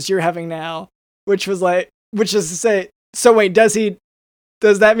response as you're having now, which is to say, so wait, does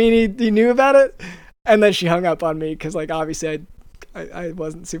that mean he knew about it? And then she hung up on me because, like, obviously I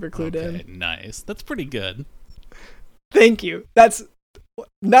wasn't super clued in. Nice. That's pretty good. Thank you. That's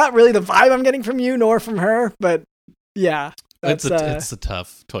not really the vibe I'm getting from you nor from her, but yeah. It's a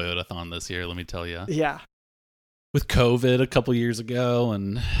tough Toyota-thon this year, let me tell you. Yeah. With COVID a couple years ago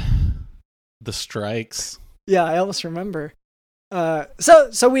and the strikes. Yeah, I almost remember.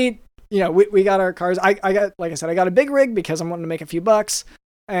 So we got our cars. I got a big rig because I'm wanting to make a few bucks,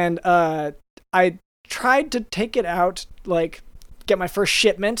 and I tried to take it out, like get my first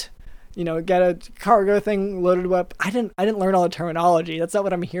shipment, get a cargo thing loaded up. I didn't learn all the terminology. That's not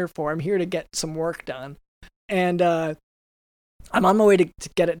what I'm here for. I'm here to get some work done, and I'm on my way to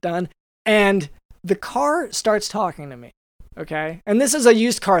get it done, and the car starts talking to me. Okay, and this is a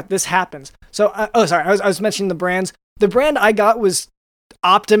used car. This happens. So, I was mentioning the brands. The brand I got was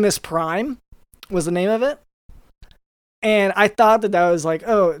Optimus Prime, was the name of it. And I thought that was like,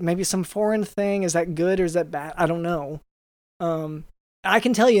 oh, maybe some foreign thing. Is that good or is that bad? I don't know. I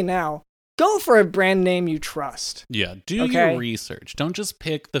can tell you now, go for a brand name you trust. Yeah, do your research. Don't just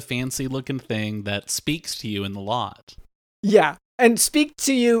pick the fancy looking thing that speaks to you in the lot. Yeah, and speak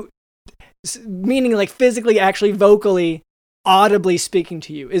to you, meaning like physically, actually, vocally, audibly speaking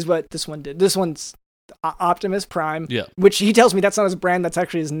to you is what this one did. This one's Optimus Prime, which he tells me that's not his brand, that's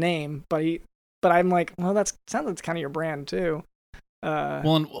actually his name. But I'm like, well, that sounds like it's kind of your brand too.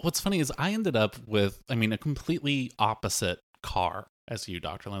 Well, and what's funny is I ended up with, a completely opposite car as you,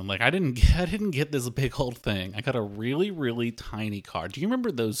 Dr. Lynn. Like I didn't get this big old thing. I got a really, really tiny car. Do you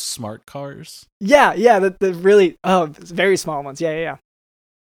remember those smart cars? Yeah, the really very small ones. Yeah.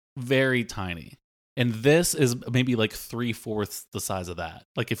 Very tiny. And this is maybe like 3/4 the size of that.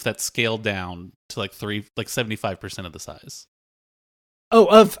 Like if that's scaled down to like 75% of the size. Oh,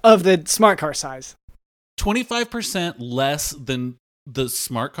 of the smart car size. 25% less than the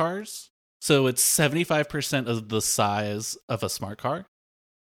smart cars. So it's 75% of the size of a smart car.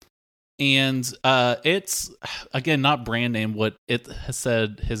 And it's, again, not brand name. What it has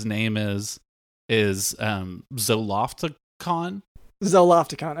said his name is Zolofticon.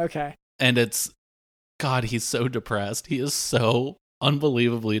 Zolofticon, okay. And it's, God, he's so depressed. He is so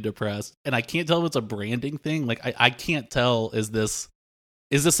unbelievably depressed. And I can't tell if it's a branding thing. Like, I can't tell, is this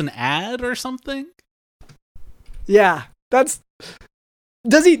Is this an ad or something? Yeah, does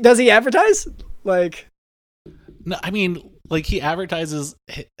he advertise? Like, no, I mean, like he advertises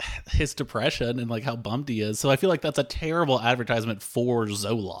his depression and like how bummed he is. So I feel like that's a terrible advertisement for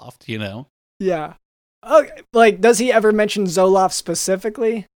Zoloft, you know? Yeah. Okay, like, does he ever mention Zoloft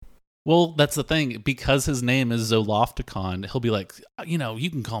specifically? Well, that's the thing. Because his name is Zolofticon, he'll be like, you know, you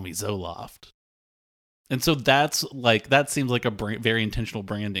can call me Zoloft. And so that seems like a very intentional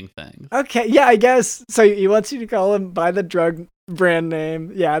branding thing. Okay, yeah, I guess. So he wants you to call him by the drug brand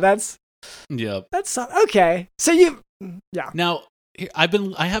name. Yeah, that's okay. So yeah. Now, I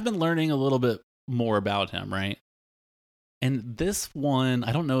have been learning a little bit more about him, right? And this one,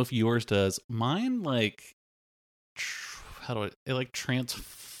 I don't know if yours does. Mine, like, it like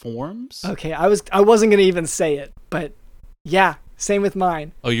transforms? Okay, I wasn't gonna even say it, but yeah, same with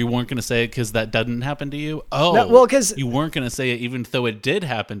mine. Oh, you weren't gonna say it because that doesn't happen to you? Oh, no, well, because you weren't gonna say it even though it did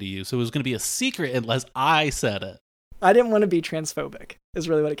happen to you, so it was gonna be a secret unless I said it. I didn't want to be transphobic, is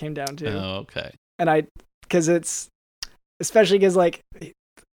really what it came down to. Oh, okay. And because it's, especially because like,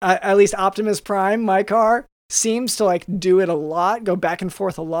 at least Optimus Prime, my car, seems to like do it a lot, go back and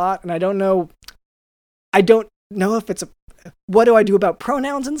forth a lot, and I don't know if it's what do I do about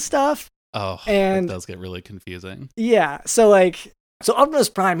pronouns and stuff? Oh, and it does get really confusing. Yeah, so Optimus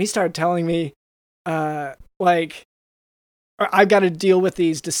Prime, he started telling me, like, I've got to deal with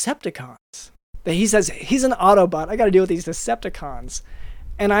these Decepticons. That he says he's an Autobot. I got to deal with these Decepticons,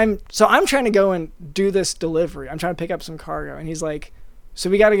 and I'm trying to go and do this delivery. I'm trying to pick up some cargo, and he's like, so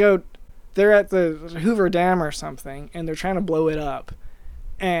we got to go. They're at the Hoover Dam or something, and they're trying to blow it up,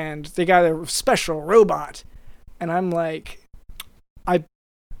 and they got a special robot, and I'm like, I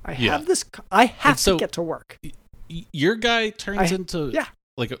have this. I have to get to work. Your guy turns into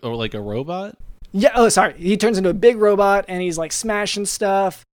like a robot. Yeah. Oh, sorry. He turns into a big robot, and he's like smashing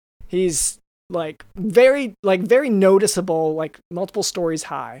stuff. He's like very noticeable, like multiple stories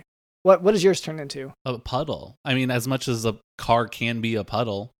high. What does yours turn into? A puddle. I mean, as much as a car can be a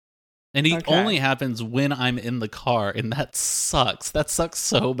puddle. And he only happens when I'm in the car, and that sucks. That sucks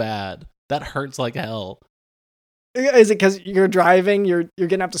so bad. That hurts like hell. Is it because you're driving, you're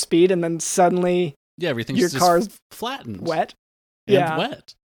getting up to speed, and then suddenly everything's your just car's flattened, wet, and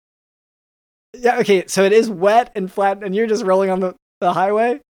wet. Yeah. Okay. So it is wet and flat, and you're just rolling on the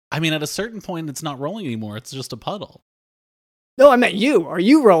highway. I mean, at a certain point, it's not rolling anymore. It's just a puddle. No, I meant you. Are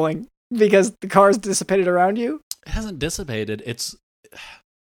you rolling because the car's dissipated around you? It hasn't dissipated. It's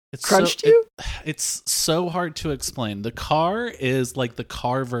crunched you? It's so hard to explain. The car is like the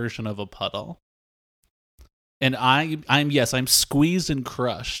car version of a puddle. And I'm squeezed and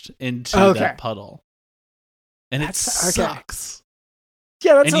crushed into that puddle. And it sucks.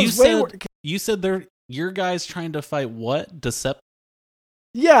 Yeah, that sounds way worse. You said your guy's trying to fight what?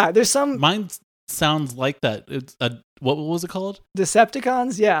 Yeah, there's some... Mine sounds like that. It's what was it called?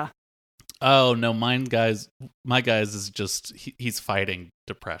 Decepticons, yeah. Oh, no, my guy's is just, he's fighting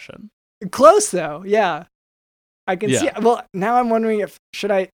depression. Close, though, yeah. I can see... Well, now I'm wondering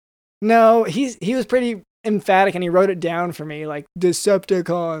No, he was pretty emphatic, and he wrote it down for me, like,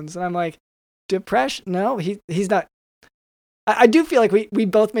 Decepticons. And I'm like, depression? No, he's not... I do feel like we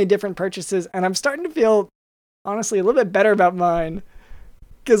both made different purchases, and I'm starting to feel, honestly, a little bit better about mine.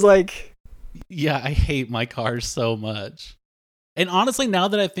 Because, like... Yeah, I hate my car so much. And honestly, now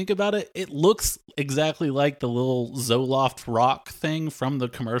that I think about it, it looks exactly like the little Zoloft rock thing from the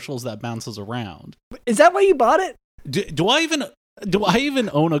commercials that bounces around. Is that why you bought it? Do I even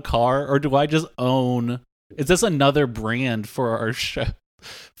own a car, or do I just own... Is this another brand for our show,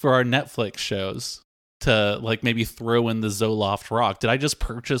 for our Netflix shows? To like maybe throw in the Zoloft rock. Did I just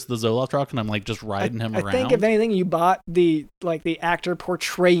purchase the Zoloft rock and I'm like just riding him around? I think if anything, you bought the actor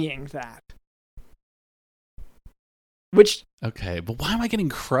portraying that. Which okay, but why am I getting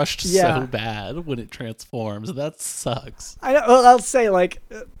crushed so bad when it transforms? That sucks. I know. Well, I'll say like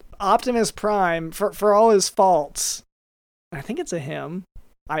Optimus Prime for all his faults. I think it's a him.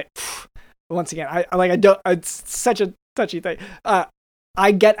 Once again, I don't. It's such a touchy thing.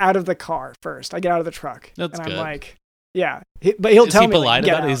 I get out of the car first. I get out of the truck. That's good. I'm like, yeah. But he'll tell me. Is he polite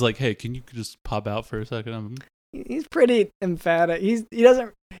about it? He's like, hey, can you just pop out for a second? He's pretty emphatic. He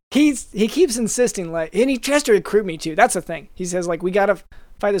keeps insisting, like, and he tries to recruit me too. That's the thing. He says, like, we gotta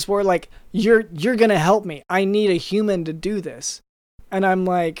fight this war. Like, you're gonna help me. I need a human to do this. And I'm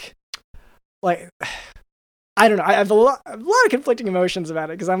like, I don't know. I have a lot of conflicting emotions about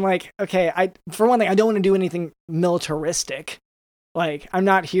it because I'm like, okay, for one thing, I don't want to do anything militaristic. Like, I'm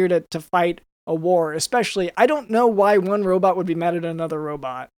not here to fight a war, especially, I don't know why one robot would be mad at another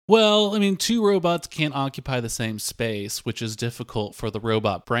robot. Well, I mean, two robots can't occupy the same space, which is difficult for the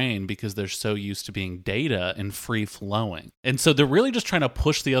robot brain because they're so used to being data and free flowing. And so they're really just trying to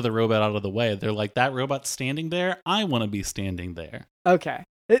push the other robot out of the way. They're like, that robot's standing there. I want to be standing there. Okay.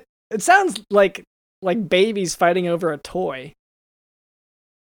 It sounds like babies fighting over a toy.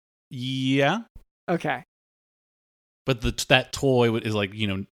 Yeah. Okay. But that toy is like,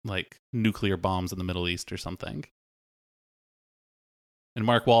 like nuclear bombs in the Middle East or something. And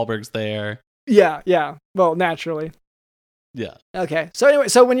Mark Wahlberg's there. Yeah. Well, naturally. Yeah. Okay. So anyway,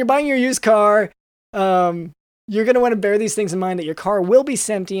 when you're buying your used car, you're going to want to bear these things in mind that your car will be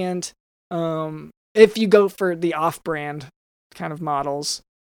sentient if you go for the off-brand kind of models.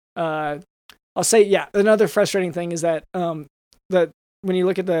 I'll say, another frustrating thing is that that when you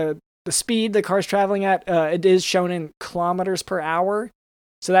look at the speed the car's traveling at, it is shown in kilometers per hour.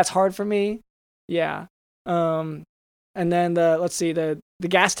 So that's hard for me. Yeah. And then the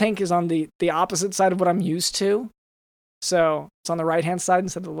gas tank is on the opposite side of what I'm used to. So it's on the right-hand side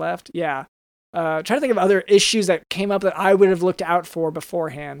instead of the left. Yeah. Trying to think of other issues that came up that I would have looked out for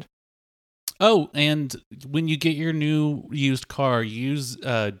beforehand. Oh, and when you get your new used car, use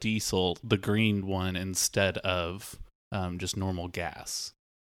diesel, the green one, instead of just normal gas.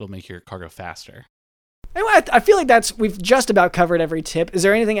 It'll make your car go faster. Anyway, I feel like we've just about covered every tip. Is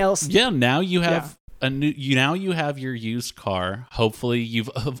there anything else? Yeah, now you have you have your used car. Hopefully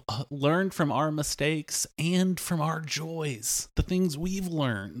you've learned from our mistakes and from our joys, the things we've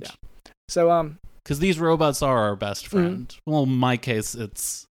learned. Yeah. So because these robots are our best friend. Mm-hmm. Well, in my case,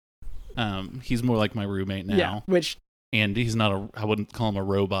 it's he's more like my roommate now. Yeah, and he's not I wouldn't call him a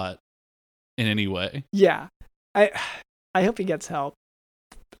robot in any way. Yeah. I hope he gets help.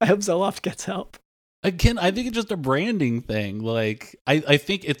 I hope Zoloft gets help. Again, I think it's just a branding thing. Like, I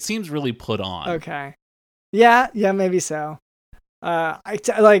think it seems really put on. Okay. Yeah, maybe so. It's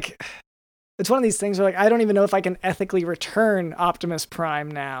one of these things where, I don't even know if I can ethically return Optimus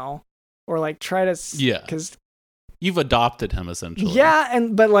Prime now. Or, try to... Yeah. Because... You've adopted him, essentially. Yeah,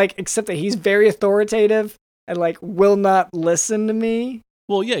 but, except that he's very authoritative and, will not listen to me.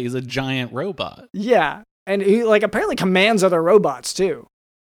 Well, yeah, he's a giant robot. Yeah. And he, apparently commands other robots, too.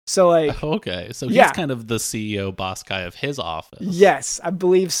 So, okay. So he's kind of the CEO boss guy of his office. Yes, I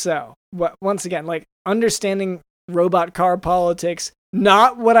believe so. Once again, understanding robot car politics,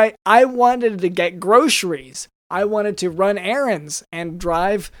 not what I wanted to get groceries. I wanted to run errands and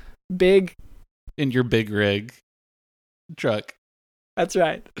drive big... In your big rig truck. That's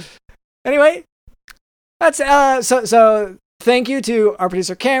right. Anyway, that's, so thank you to our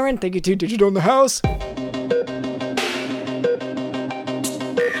producer, Karen. Thank you to Digital in the House.